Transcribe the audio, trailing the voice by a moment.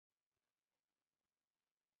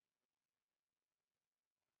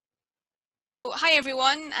Hi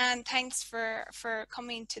everyone, and thanks for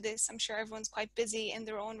coming to this. I'm sure everyone's quite busy in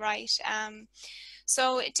their own right.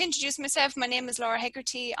 So to introduce myself, my name is Laura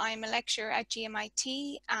Hegarty. I'm a lecturer at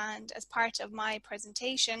GMIT, and as part of my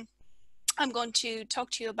presentation, I'm going to talk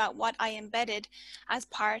to you about what I embedded as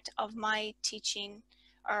part of my teaching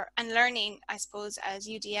and learning, I suppose, as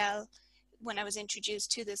UDL when I was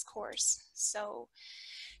introduced to this course. So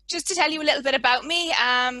just to tell you a little bit about me,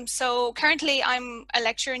 so currently I'm a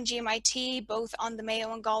lecturer in GMIT, both on the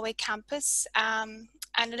Mayo and Galway campus, and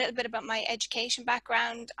a little bit about my education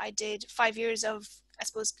background. I did 5 years of, I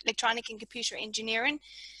suppose, electronic and computer engineering,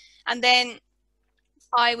 and then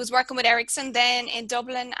I was working with Ericsson then in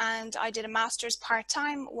Dublin, and I did a master's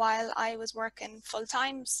part-time while I was working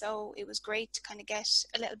full-time. So it was great to kind of get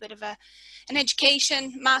a little bit of an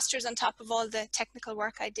education, master's on top of all the technical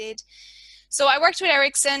work I did. So I worked with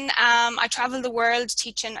Ericsson. I traveled the world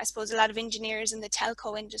teaching, I suppose, a lot of engineers in the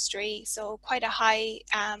telco industry. So quite a high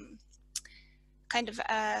kind of,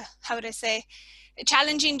 how would I say, a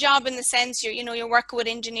challenging job in the sense you're working with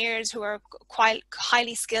engineers who are quite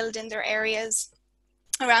highly skilled in their areas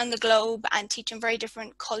around the globe and teaching very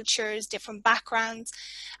different cultures, different backgrounds.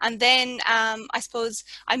 And then I suppose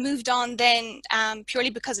I moved on then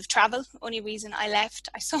purely because of travel. Only reason I left,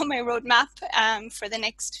 I saw my roadmap for the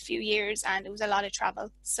next few years and it was a lot of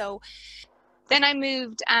travel. So then I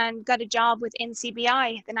moved and got a job with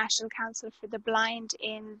NCBI, the National Council for the Blind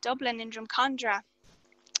in Dublin, in Drumcondra.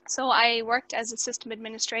 So I worked as a system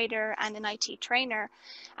administrator and an IT trainer,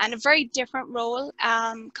 and a very different role,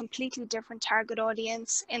 completely different target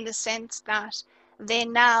audience in the sense that they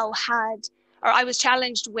now had, or I was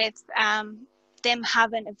challenged with them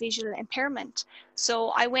having a visual impairment. So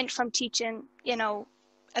I went from teaching,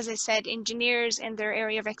 as I said, engineers in their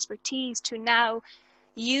area of expertise to now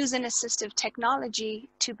using assistive technology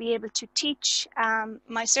to be able to teach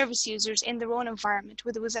my service users in their own environment,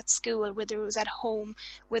 whether it was at school, whether it was at home,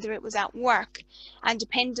 whether it was at work, and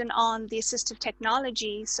depending on the assistive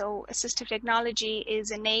technology. So assistive technology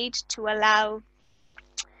is an aid to allow,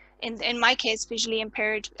 in my case, visually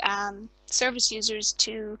impaired service users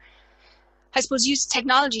to, I suppose, use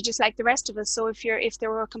technology just like the rest of us. So if they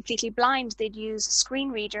were completely blind, they'd use a screen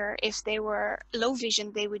reader. If they were low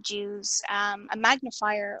vision, they would use a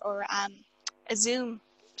magnifier or a zoom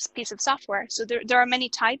piece of software. So there are many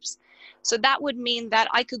types. So that would mean that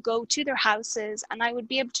I could go to their houses and I would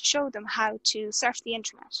be able to show them how to surf the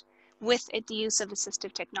internet with the use of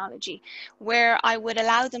assistive technology, where I would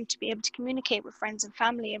allow them to be able to communicate with friends and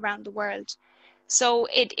family around the world. So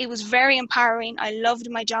it was very empowering. I loved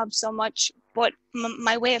my job so much, but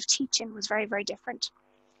my way of teaching was very, very different.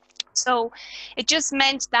 So it just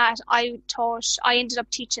meant that I ended up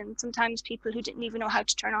teaching sometimes people who didn't even know how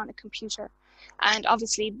to turn on a computer, and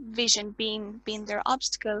obviously vision being their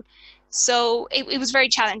obstacle. So it was very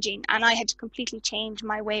challenging, and I had to completely change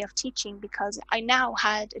my way of teaching because I now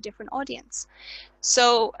had a different audience.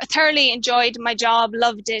 So I thoroughly enjoyed my job,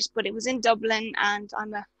 loved it, but it was in Dublin, and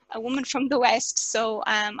I'm a woman from the West. So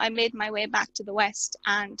I made my way back to the West,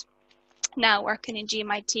 and now working in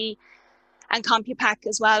GMIT and CompuPac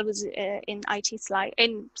as well, was in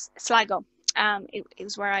Sligo. It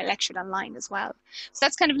was where I lectured online as well. So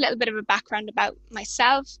that's kind of a little bit of a background about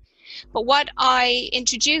myself. But what I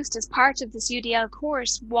introduced as part of this UDL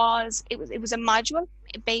course was, it was a module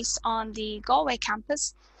based on the Galway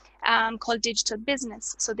campus called Digital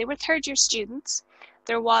Business. So they were third year students.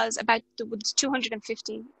 There was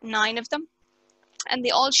 259 of them, and they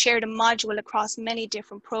all shared a module across many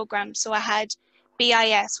different programs. So I had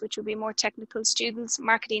BIS, which would be more technical students,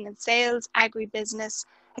 marketing and sales, agribusiness,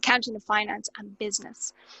 accounting and finance, and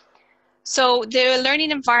business. So the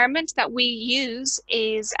learning environment that we use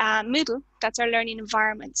is Moodle. That's our learning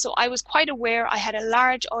environment. So I was quite aware I had a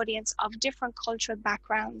large audience of different cultural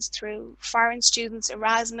backgrounds through foreign students,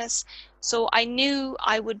 Erasmus. So I knew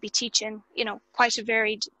I would be teaching, quite a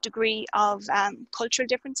varied degree of cultural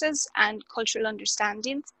differences and cultural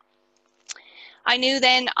understandings. I knew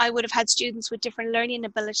then I would have had students with different learning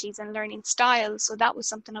abilities and learning styles. So that was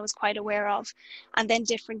something I was quite aware of. And then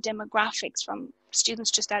different demographics, from students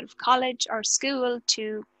just out of college or school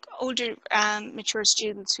to older mature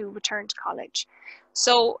students who returned to college.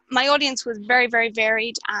 So my audience was very, very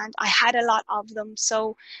varied, and I had a lot of them.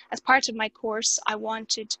 So as part of my course, I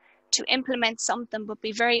wanted to implement something but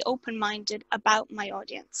be very open-minded about my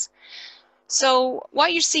audience. So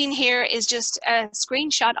what you're seeing here is just a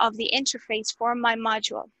screenshot of the interface for my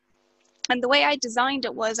module. And the way I designed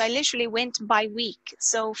it was I literally went by week.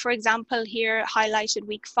 So for example, here highlighted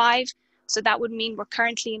week 5. So that would mean we're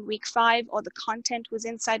currently in week 5, or the content was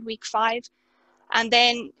inside week 5. And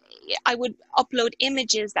then I would upload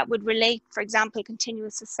images that would relate, for example,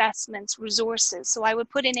 continuous assessments, resources. So I would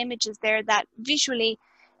put in images there that visually,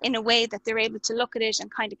 in a way that they're able to look at it and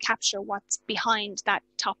kind of capture what's behind that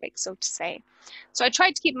topic, so to say. So I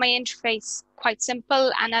tried to keep my interface quite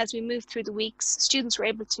simple, and as we moved through the weeks, students were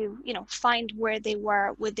able to, find where they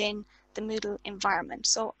were within the Moodle environment.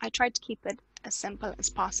 So I tried to keep it as simple as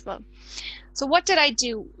possible. So what did I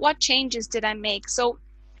do? What changes did I make? So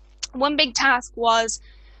one big task was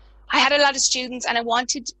I had a lot of students and I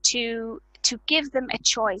wanted to give them a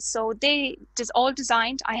choice. So they all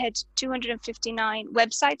designed. I had 259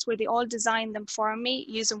 websites where they all designed them for me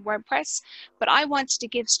using WordPress. But I wanted to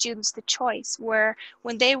give students the choice where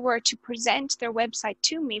when they were to present their website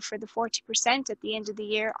to me for the 40% at the end of the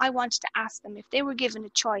year, I wanted to ask them if they were given a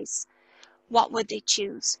choice, what would they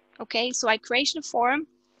choose? Okay, so I created a forum.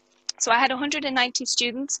 So I had 190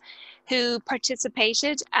 students who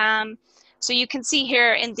participated. So you can see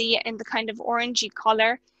here in the kind of orangey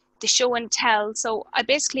color, the show and tell. So I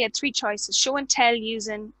basically had three choices: show and tell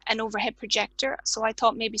using an overhead projector. So I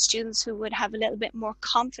thought maybe students who would have a little bit more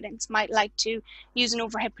confidence might like to use an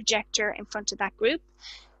overhead projector in front of that group.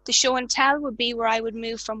 The show and tell would be where I would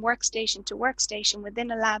move from workstation to workstation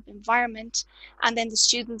within a lab environment. And then the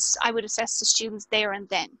students, I would assess the students there and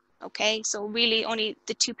then. Okay, so really only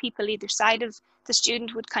the two people either side of the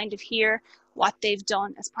student would kind of hear what they've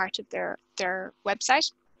done as part of their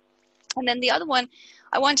website. And then the other one,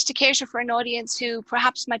 I wanted to cater for an audience who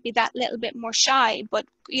perhaps might be that little bit more shy, but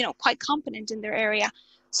quite competent in their area.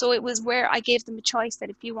 So it was where I gave them a choice that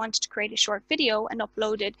if you wanted to create a short video and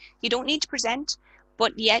upload it, you don't need to present,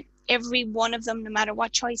 but yet every one of them, no matter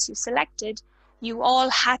what choice you selected, you all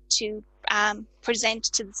had to present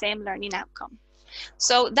to the same learning outcome.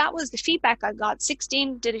 So that was the feedback I got.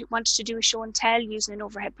 16 wanted to do a show and tell using an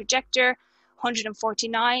overhead projector.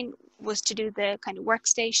 149 was to do the kind of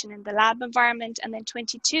workstation in the lab environment, and then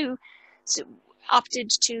 22 opted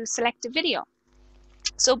to select a video.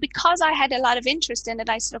 So because I had a lot of interest in it,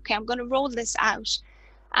 I said, okay, I'm going to roll this out.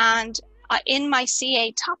 And in my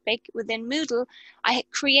CA topic within Moodle, I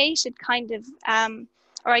had created kind of,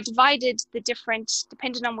 or I divided the different,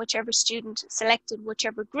 depending on whichever student selected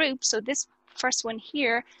whichever group. So this first one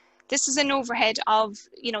here, this is an overhead of,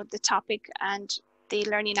 the topic and the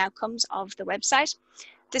learning outcomes of the website.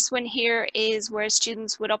 This one here is where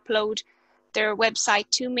students would upload their website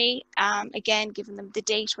to me, again, giving them the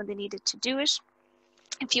date when they needed to do it.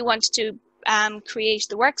 If you wanted to create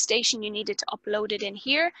the workstation, you needed to upload it in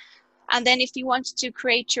here. And then if you wanted to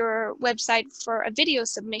create your website for a video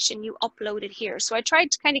submission, you upload it here. So I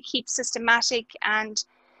tried to kind of keep systematic and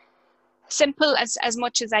simple as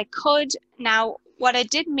much as I could. Now, what I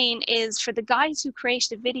did mean is for the guys who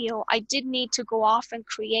created a video, I did need to go off and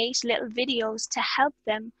create little videos to help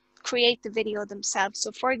them create the video themselves.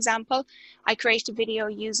 So for example, I created a video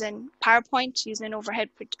using PowerPoint, using an overhead,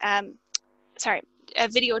 a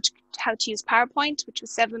video how to use PowerPoint, which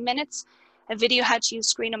was 7 minutes. A video how to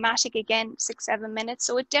use Screenomatic, again, 6-7 minutes.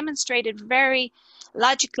 So it demonstrated very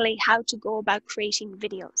logically how to go about creating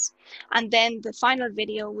videos. And then the final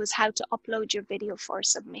video was how to upload your video for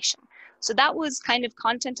submission. So that was kind of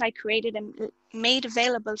content I created and made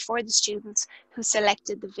available for the students who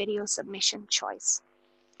selected the video submission choice.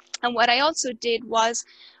 And what I also did was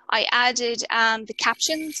I added the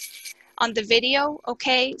captions on the video,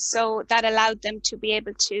 okay? So that allowed them to be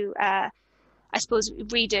able to I suppose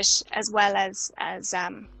read it as well as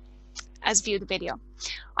view the video.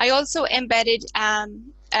 I also embedded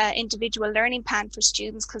individual learning plan for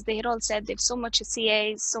students because they had all said they've so much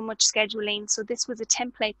CAs, so much scheduling. So this was a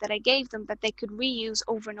template that I gave them that they could reuse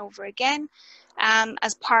over and over again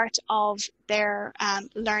as part of their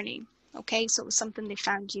learning. Okay, so it was something they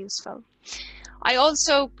found useful. I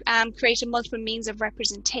also created multiple means of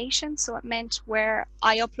representation. So it meant where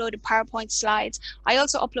I uploaded PowerPoint slides, I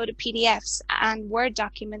also uploaded PDFs and Word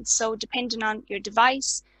documents. So depending on your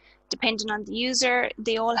device, depending on the user,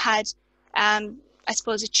 they all had, I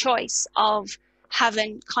suppose, a choice of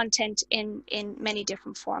having content in many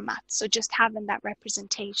different formats. So just having that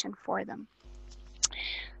representation for them.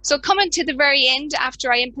 So coming to the very end,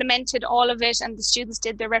 after I implemented all of it and the students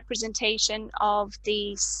did their representation of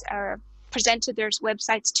these, presented their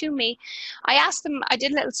websites to me, I asked them, I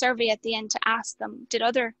did a little survey at the end to ask them, did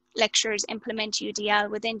other lecturers implement UDL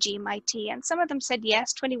within GMIT? And some of them said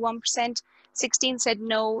yes, 21%, 16 said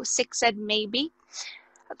no, 6 said maybe.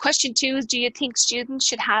 Question 2 is, do you think students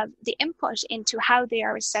should have the input into how they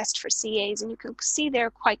are assessed for CAs? And you can see there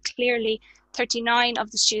quite clearly, 39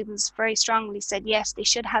 of the students very strongly said yes, they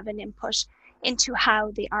should have an input into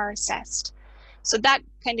how they are assessed. So that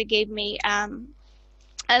kind of gave me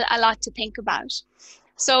a lot to think about.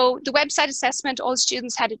 So the website assessment, all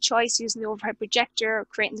students had a choice using the overhead projector,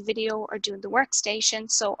 creating the video, or doing the workstation.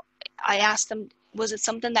 So I asked them, was it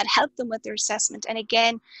something that helped them with their assessment? And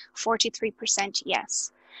again, 43%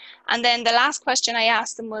 yes. And then the last question I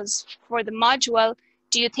asked them was, for the module,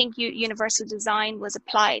 do you think universal design was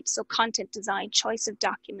applied? So content design, choice of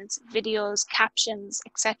documents, videos, captions,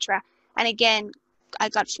 etc. And again, I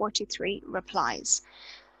got 43 replies.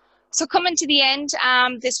 So coming to the end,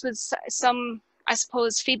 this was some, I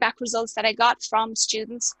suppose, feedback results that I got from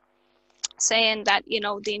students saying that, you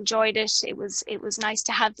know, they enjoyed it. It was nice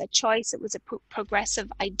to have that choice. It was a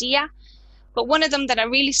progressive idea. But one of them that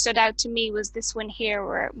really stood out to me was this one here,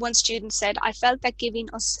 where one student said, I felt that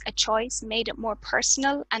giving us a choice made it more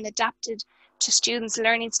personal and adapted to students'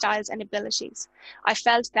 learning styles and abilities. I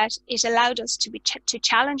felt that it allowed us to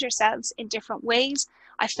challenge ourselves in different ways.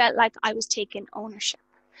 I felt like I was taking ownership.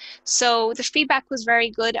 So the feedback was very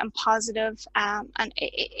good and positive, and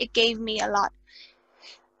it gave me a lot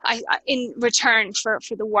in return for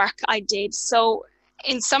the work I did. So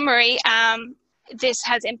in summary, this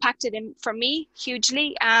has impacted for me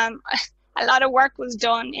hugely. A lot of work was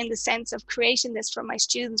done in the sense of creating this for my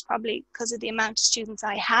students, probably because of the amount of students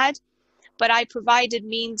I had, but I provided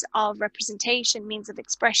means of representation, means of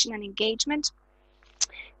expression and engagement.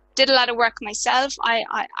 Did a lot of work myself.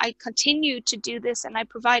 I continue to do this, and I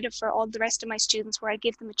provide it for all the rest of my students, where I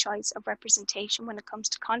give them a choice of representation when it comes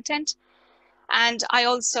to content. And I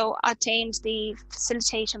also attained the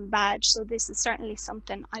facilitation badge. So this is certainly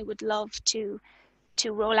something I would love to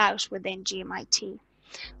roll out within GMIT.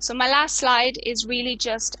 So my last slide is really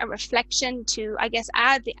just a reflection to, I guess,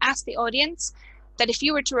 ask the audience that if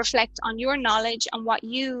you were to reflect on your knowledge and what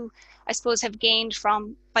you, I suppose, have gained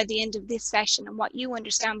from by the end of this session and what you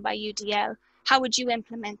understand by UDL, how would you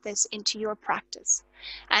implement this into your practice?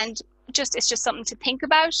 And it's just something to think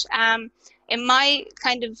about. In my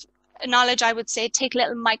kind of knowledge, I would say take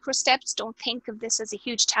little micro steps. Don't think of this as a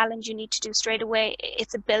huge challenge you need to do straight away.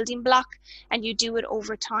 It's a building block, and you do it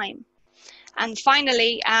over time. And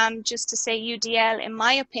finally, just to say, UDL, in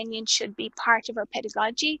my opinion, should be part of our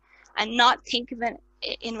pedagogy and not think of it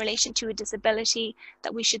in relation to a disability,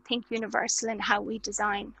 that we should think universal in how we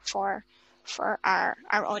design for our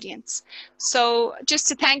audience. So just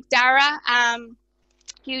to thank Dara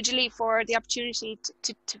hugely for the opportunity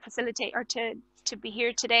to facilitate, or to be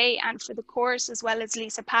here today, and for the course, as well as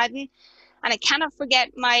Lisa Padden. And I cannot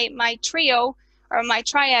forget my trio, or my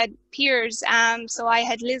triad peers. So I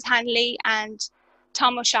had Liz Hanley and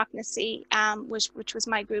Tom O'Shaughnessy, which was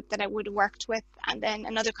my group that I would have worked with, and then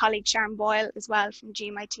another colleague, Sharon Boyle, as well from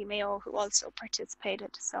GMIT Mayo, who also participated.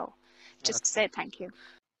 So just to say thank you.